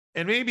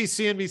And maybe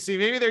CNBC,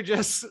 maybe they're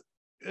just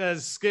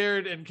as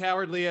scared and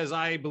cowardly as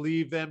I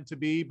believe them to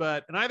be.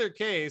 But in either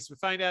case, we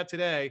find out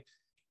today,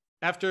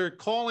 after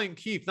calling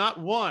Keith not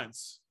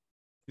once,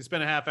 he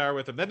spent a half hour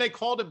with him. Then they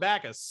called him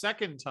back a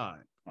second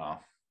time. Wow.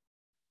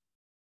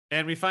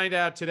 And we find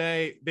out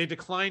today they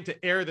declined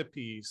to air the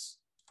piece.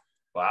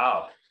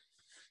 Wow.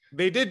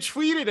 They did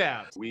tweet it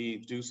out. We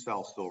do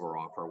sell silver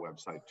off our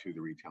website to the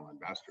retail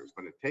investors,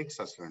 but it takes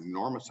us an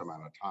enormous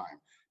amount of time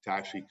to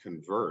actually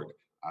convert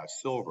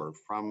silver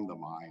from the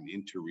mine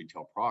into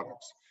retail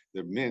products.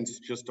 The mints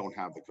just don't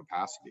have the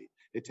capacity.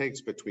 It takes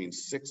between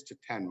 6 to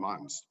 10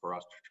 months for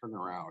us to turn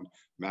around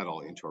metal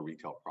into a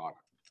retail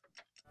product.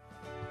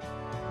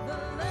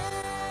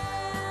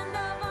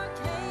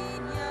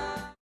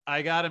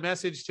 I got a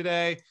message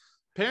today.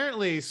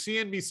 Apparently,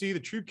 CNBC, the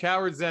true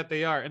cowards that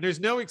they are, and there's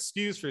no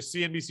excuse for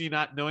CNBC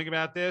not knowing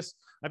about this.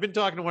 I've been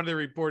talking to one of the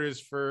reporters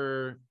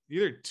for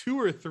either 2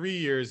 or 3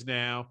 years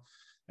now,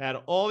 had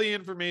all the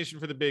information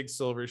for the big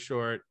silver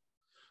short.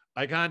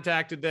 I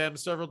contacted them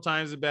several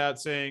times about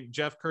saying,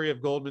 Jeff Curry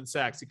of Goldman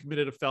Sachs, he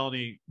committed a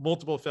felony,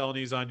 multiple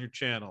felonies on your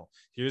channel.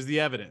 Here's the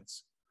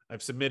evidence.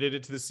 I've submitted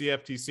it to the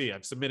CFTC.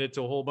 I've submitted it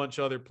to a whole bunch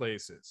of other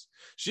places.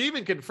 She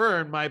even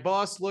confirmed, my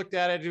boss looked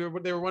at it,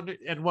 they were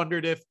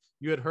wondered if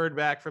you had heard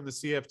back from the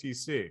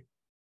CFTC.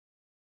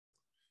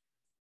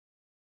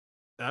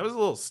 I was a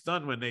little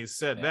stunned when they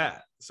said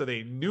that. So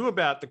they knew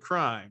about the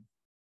crime.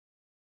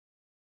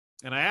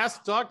 And I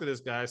asked to talk to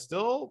this guy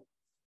still.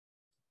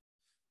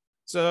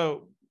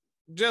 So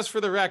just for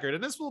the record,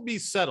 and this will be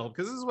settled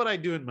because this is what I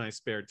do in my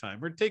spare time.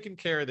 We're taking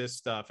care of this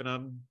stuff. And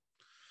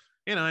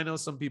I know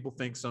some people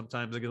think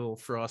sometimes I get a little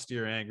frosty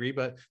or angry,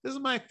 but this is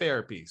my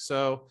therapy.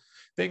 So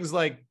things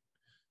like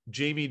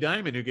Jamie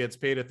Dimon, who gets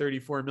paid a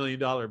 $34 million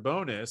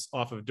bonus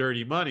off of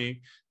dirty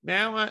money.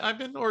 Now I've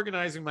been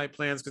organizing my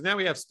plans because now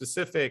we have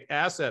specific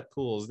asset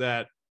pools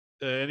that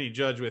any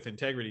judge with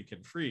integrity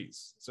can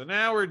freeze. So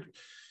now we're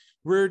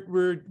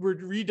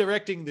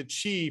redirecting the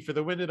chi for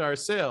the wind at our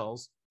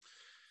sails.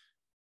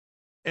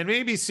 And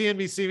maybe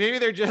CNBC, maybe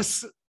they're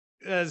just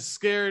as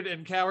scared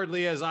and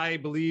cowardly as I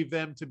believe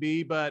them to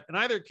be. But in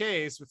either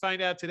case, we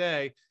find out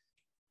today,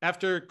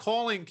 after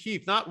calling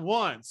Keith not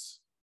once,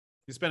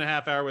 he spent a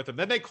half hour with him.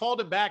 Then they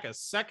called him back a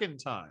second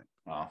time.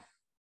 Wow.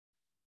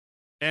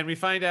 And we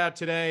find out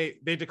today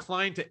they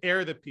declined to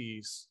air the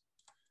piece.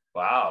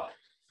 Wow.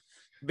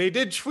 They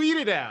did tweet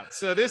it out.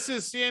 So this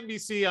is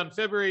CNBC on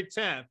February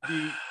 10th.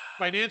 The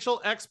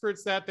financial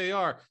experts that they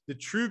are, the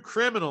true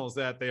criminals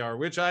that they are,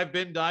 which I've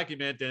been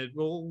documented.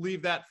 We'll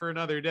leave that for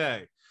another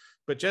day.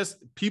 But just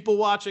people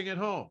watching at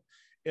home.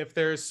 If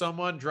there's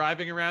someone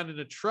driving around in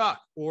a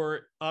truck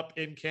or up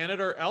in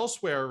Canada or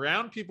elsewhere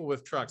around people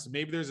with trucks, and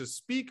maybe there's a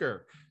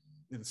speaker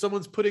and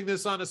someone's putting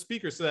this on a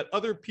speaker so that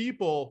other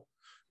people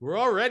who are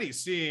already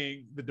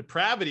seeing the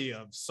depravity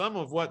of some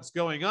of what's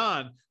going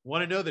on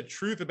want to know the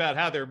truth about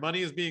how their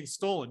money is being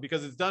stolen,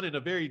 because it's done in a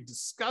very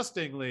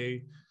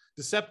disgustingly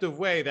deceptive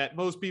way that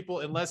most people,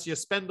 unless you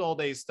spend all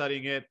day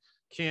studying it,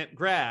 can't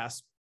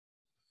grasp.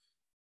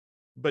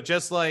 But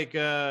just like,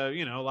 a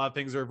lot of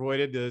things are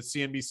avoided, the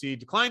CNBC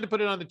declined to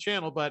put it on the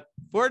channel. But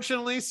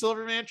fortunately,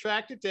 Silverman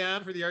tracked it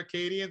down for the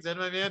Arcadians and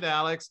my man,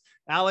 Alex.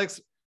 Alex,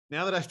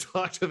 now that I've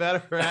talked about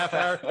it for a half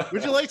hour,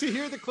 would you like to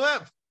hear the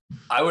clip?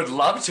 I would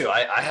love to.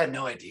 I had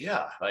no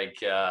idea. I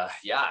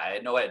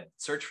had no idea.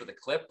 Search for the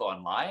clip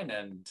online,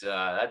 and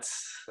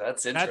that's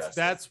interesting.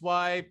 That's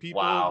why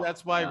people. Wow.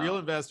 That's why real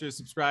investors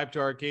subscribe to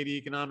Arcadia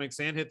Economics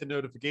and hit the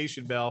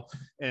notification bell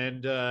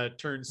and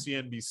turn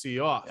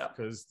CNBC off,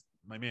 because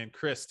my man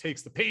Chris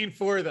takes the pain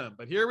for them.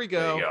 But here we go.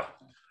 There you go.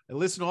 And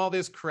listen to all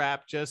this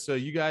crap just so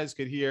you guys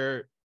could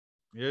hear.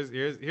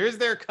 Here's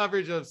their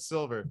coverage of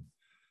silver.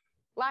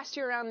 Last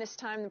year around this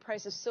time, the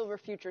price of silver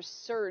futures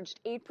surged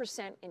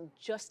 8% in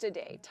just a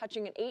day,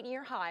 touching an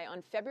 8-year high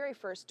on February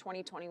 1st,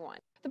 2021.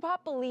 The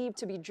pop believed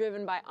to be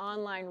driven by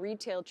online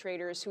retail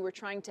traders who were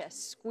trying to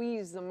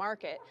squeeze the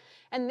market.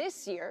 And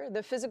this year,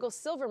 the physical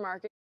silver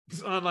market.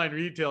 Online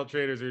retail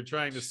traders are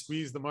trying to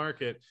squeeze the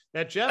market.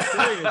 That Jeff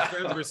Curry and his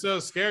friends were so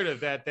scared of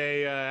that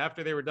they,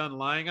 after they were done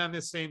lying on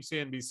this same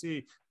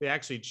CNBC, they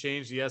actually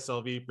changed the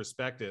SLV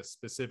prospectus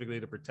specifically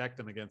to protect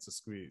them against a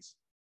squeeze.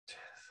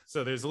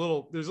 So there's a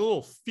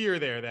little fear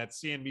there that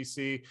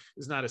CNBC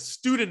is not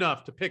astute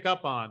enough to pick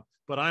up on,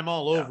 but I'm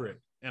all over it,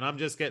 and I'm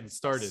just getting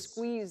started.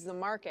 Squeeze the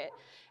market.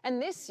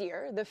 And this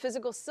year, the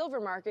physical silver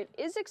market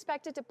is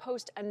expected to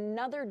post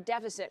another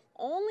deficit,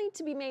 only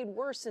to be made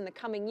worse in the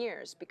coming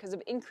years because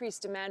of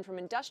increased demand from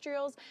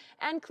industrials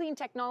and clean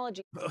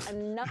technology.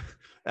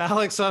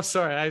 Alex, I'm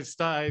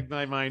sorry,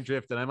 my mind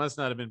drifted. I must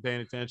not have been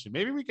paying attention.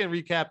 Maybe we can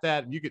recap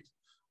that. You could.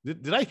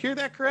 Did I hear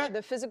that correct?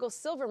 The physical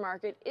silver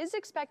market is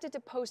expected to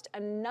post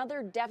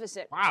another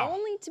deficit,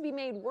 only to be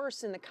made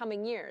worse in the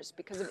coming years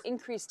because of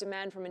increased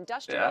demand from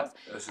industrials.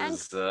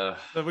 So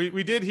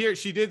we did hear,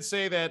 she did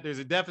say that there's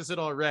a deficit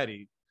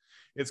already.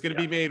 It's going to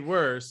be made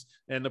worse,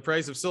 and the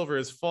price of silver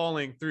is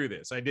falling through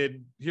this. I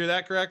did hear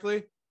that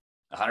correctly?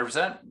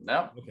 100%.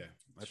 No. Okay.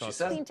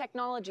 Clean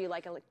technology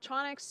like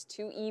electronics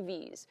to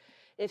EVs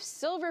If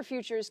silver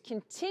futures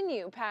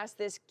continue past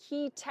this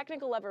key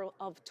technical level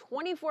of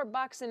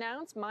 $24 an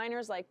ounce,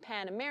 miners like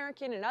Pan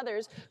American and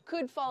others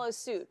could follow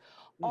suit,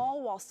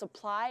 all while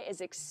supply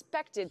is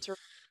expected to.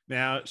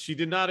 Now, she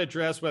did not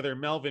address whether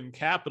Melvin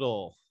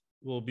Capital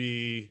will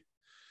be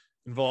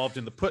involved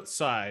in the put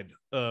side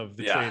of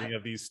the trading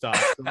of these stocks.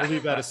 So we'll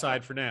leave that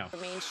aside for now.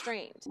 Remain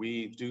strained.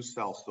 We do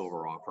sell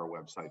silver off our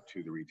website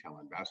to the retail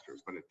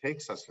investors, but it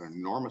takes us an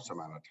enormous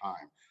amount of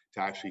time to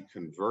actually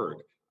convert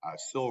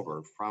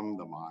silver from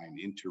the mine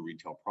into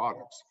retail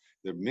products.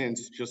 The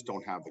mints just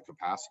don't have the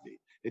capacity.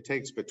 It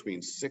takes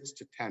between 6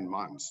 to 10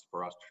 months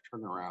for us to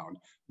turn around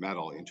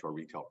metal into a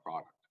retail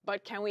product.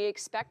 But can we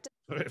expect?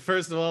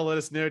 First of all, let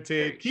us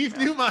notate Keith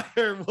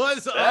Neumeyer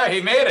was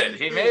he made it.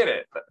 He made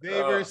it.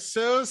 They were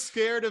so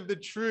scared of the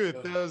truth,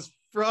 those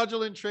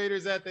fraudulent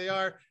traders that they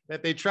are,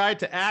 that they tried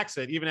to axe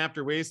it even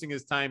after wasting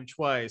his time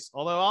twice.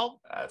 Although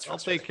I'll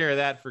take care of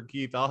that for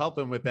Keith. I'll help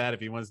him with that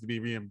if he wants to be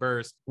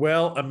reimbursed.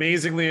 Well,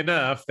 amazingly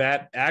enough,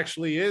 that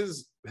actually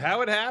is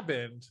how it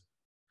happened.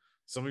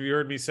 Some of you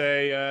heard me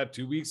say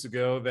 2 weeks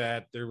ago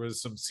that there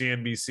was some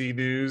CNBC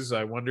news.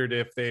 I wondered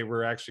if they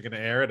were actually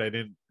going to air it. I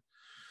didn't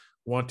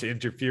want to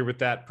interfere with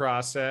that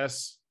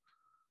process.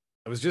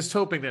 I was just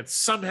hoping that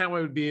somehow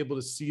I would be able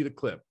to see the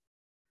clip.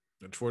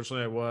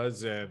 Unfortunately, I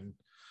was, and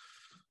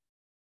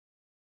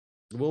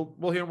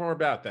we'll hear more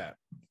about that.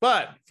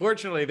 But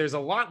fortunately, there's a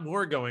lot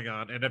more going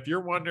on. And if you're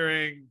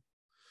wondering,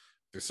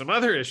 there's some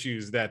other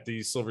issues that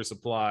the silver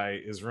supply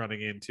is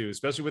running into,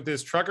 especially with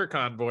this trucker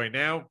convoy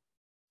now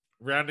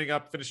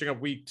finishing up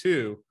week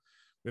 2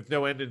 with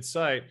no end in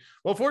sight.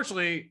 Well,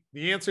 fortunately,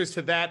 the answers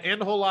to that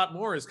and a whole lot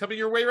more is coming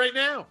your way right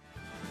now.